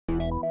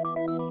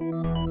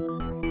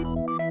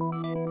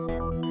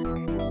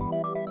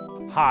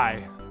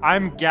Hi,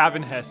 I'm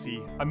Gavin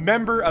Hesse, a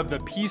member of the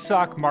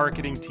PSoC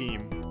marketing team.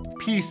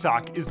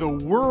 PSoC is the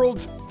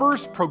world's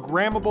first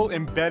programmable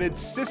embedded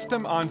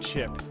system on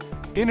chip,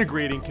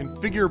 integrating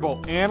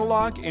configurable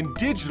analog and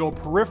digital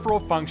peripheral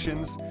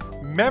functions,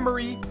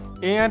 memory,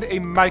 and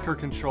a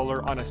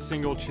microcontroller on a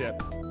single chip.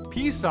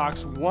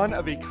 PSoC's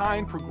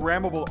one-of-a-kind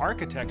programmable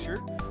architecture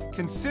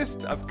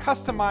consists of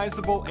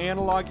customizable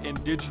analog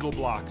and digital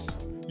blocks.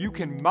 You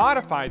can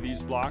modify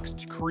these blocks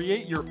to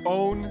create your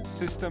own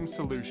system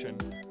solution.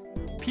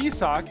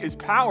 PSoC is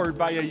powered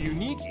by a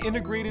unique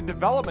integrated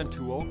development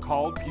tool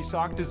called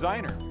PSoC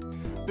Designer.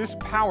 This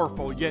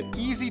powerful yet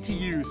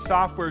easy-to-use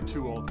software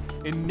tool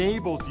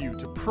enables you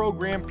to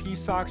program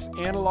PSoC's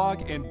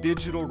analog and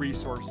digital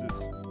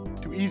resources.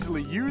 To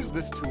easily use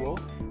this tool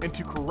and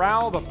to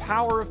corral the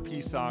power of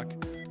PSoC,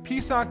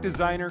 PSoC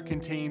Designer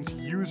contains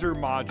user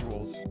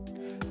modules.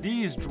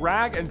 These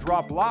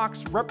drag-and-drop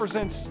blocks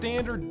represent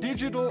standard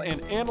digital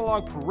and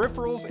analog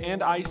peripherals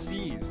and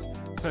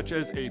ICs, such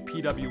as a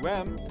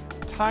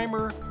PWM,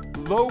 timer,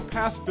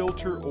 low-pass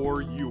filter,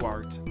 or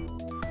UART.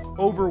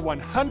 Over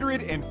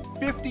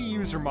 150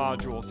 user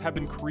modules have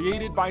been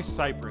created by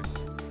Cypress,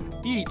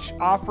 each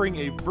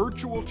offering a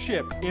virtual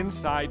chip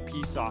inside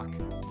PSoC.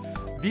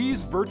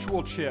 These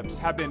virtual chips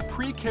have been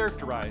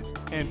pre-characterized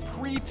and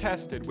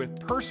pre-tested with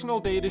personal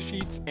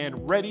datasheets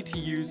and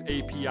ready-to-use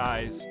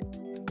APIs.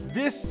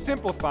 This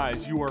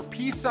simplifies your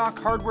PSoC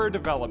hardware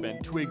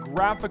development to a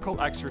graphical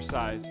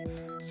exercise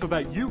so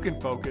that you can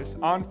focus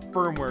on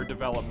firmware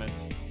development.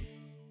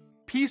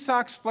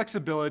 PSoC's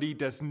flexibility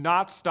does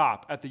not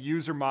stop at the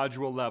user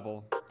module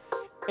level.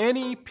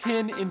 Any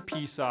pin in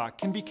PSoC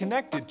can be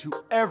connected to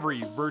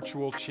every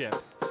virtual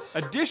chip.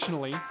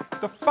 Additionally,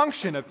 the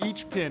function of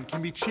each pin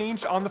can be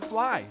changed on the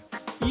fly,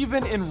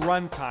 even in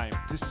runtime,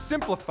 to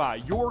simplify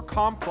your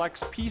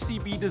complex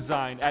PCB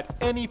design at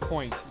any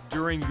point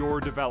during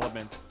your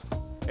development.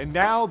 And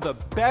now the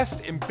best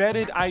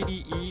embedded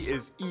IDE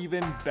is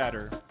even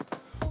better.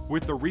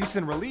 With the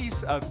recent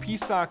release of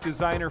PSoC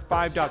Designer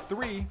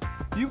 5.3,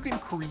 you can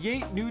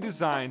create new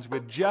designs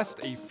with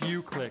just a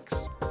few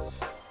clicks.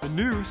 The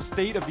new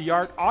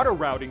state-of-the-art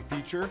auto-routing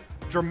feature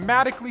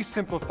dramatically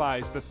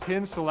simplifies the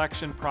pin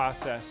selection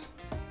process.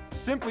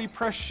 Simply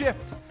press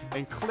Shift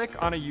and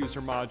click on a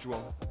user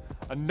module.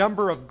 A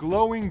number of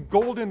glowing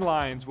golden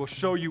lines will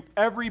show you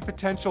every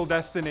potential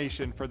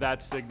destination for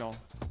that signal.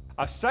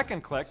 A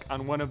second click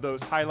on one of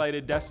those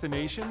highlighted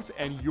destinations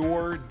and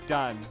you're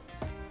done.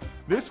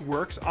 This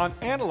works on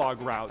analog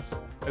routes,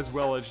 as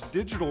well as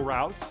digital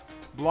routes,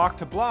 block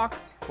to block,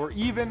 or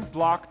even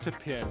block to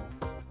pin.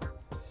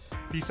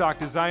 PSoC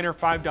Designer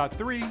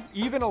 5.3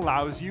 even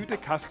allows you to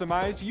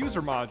customize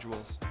user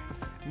modules.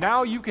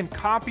 Now you can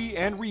copy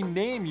and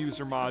rename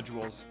user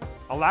modules,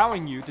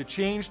 allowing you to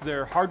change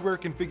their hardware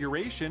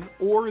configuration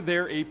or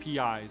their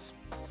APIs.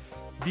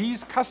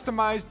 These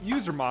customized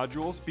user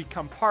modules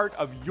become part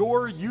of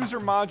your user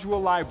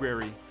module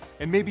library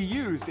and may be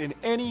used in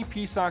any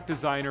PSoC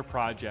Designer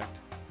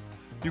project.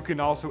 You can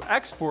also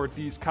export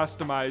these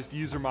customized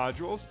user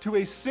modules to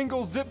a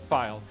single zip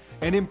file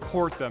and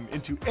import them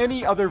into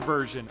any other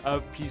version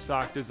of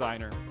PSoC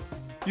Designer.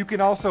 You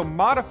can also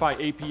modify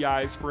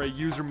APIs for a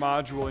user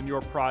module in your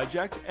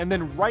project and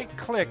then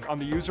right-click on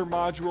the user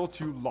module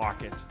to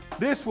lock it.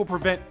 This will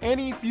prevent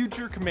any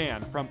future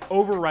command from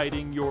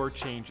overwriting your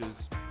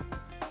changes.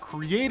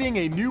 Creating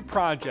a new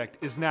project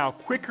is now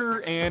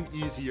quicker and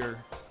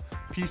easier.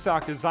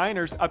 PSoC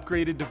Designer's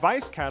upgraded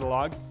device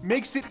catalog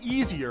makes it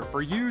easier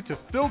for you to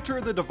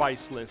filter the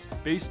device list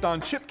based on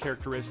chip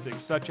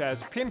characteristics such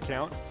as pin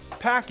count,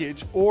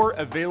 package, or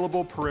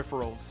available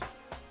peripherals.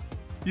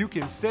 You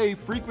can save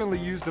frequently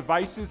used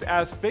devices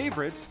as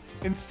favorites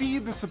and see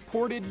the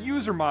supported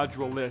user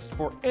module list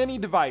for any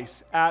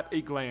device at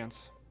a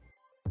glance.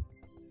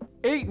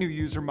 8 new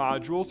user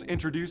modules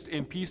introduced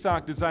in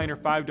PSoC Designer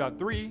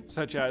 5.3,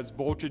 such as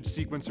voltage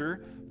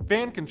sequencer,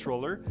 fan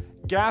controller,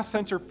 gas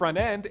sensor front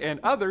end, and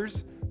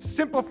others,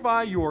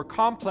 simplify your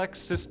complex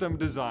system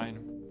design.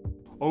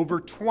 Over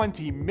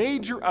 20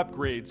 major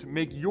upgrades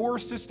make your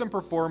system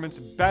performance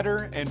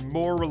better and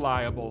more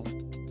reliable.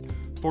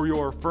 For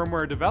your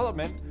firmware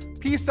development,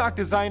 PSoC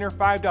Designer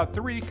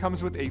 5.3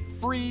 comes with a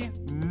free,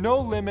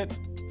 no-limit,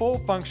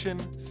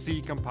 full-function C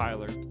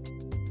compiler.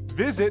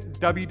 Visit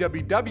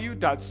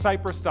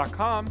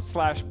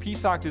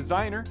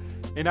www.cypress.com/PSoC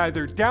and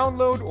either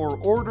download or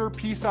order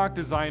PSoC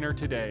Designer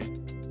today.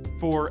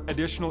 For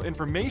additional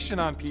information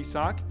on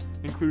PSoC,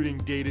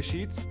 including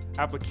datasheets,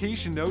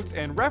 application notes,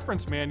 and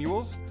reference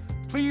manuals,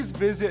 please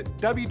visit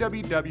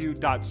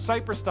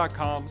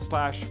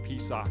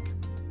www.cypress.com/PSoC.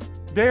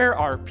 There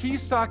are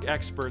PSoC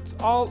experts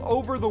all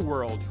over the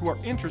world who are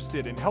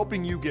interested in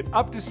helping you get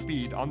up to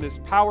speed on this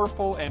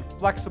powerful and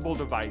flexible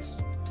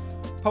device.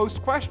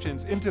 Post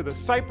questions into the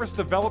Cypress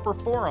Developer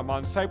Forum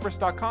on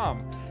cypress.com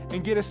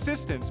and get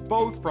assistance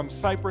both from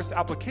Cypress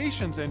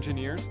applications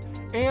engineers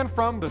and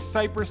from the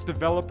Cypress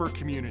developer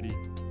community.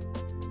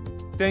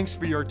 Thanks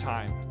for your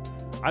time.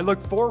 I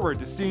look forward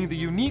to seeing the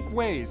unique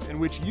ways in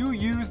which you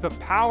use the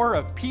power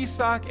of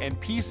PSoC and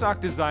PSoC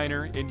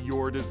Designer in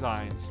your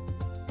designs.